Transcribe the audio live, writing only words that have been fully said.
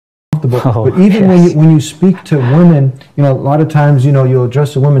uncomfortable. Oh, but even yes. when you speak to women, you know, a lot of times, you know, you'll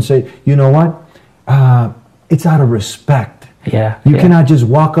address a woman and say, you know what, it's out of respect. Yeah. You yeah. cannot just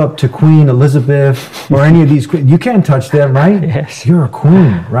walk up to Queen Elizabeth or any of these queens. You can't touch them, right? Yes. You're a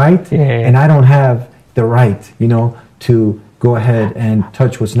queen, right? Yeah, yeah. And I don't have the right, you know, to go ahead and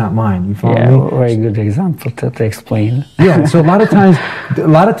touch what's not mine. You follow me? Very good example to explain. Yeah. So a lot of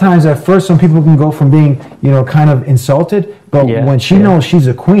times at first, some people can go from being, you know, kind of insulted, but Yeah, when she yeah. knows she's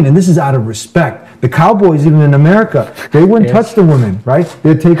a queen, and this is out of respect. The cowboys, even in America, they wouldn't Yes. touch the women, right?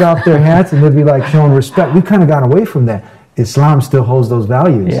 They'd take off their hats and they'd be like showing respect. We've kind of gone away from that. Islam still holds those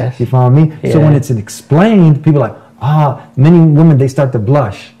values. Yes. You follow me? So Yeah. when it's explained, people are like, many women, they start to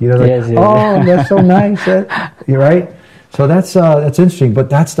blush. You know, like, Yes, yes, oh, that's so nice. You're right. So that's interesting, but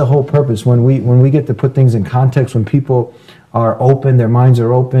that's the whole purpose. When we get to put things in context, when people are open, their minds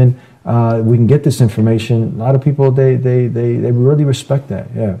are open, we can get this information. A lot of people they really respect that.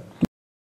 Yeah.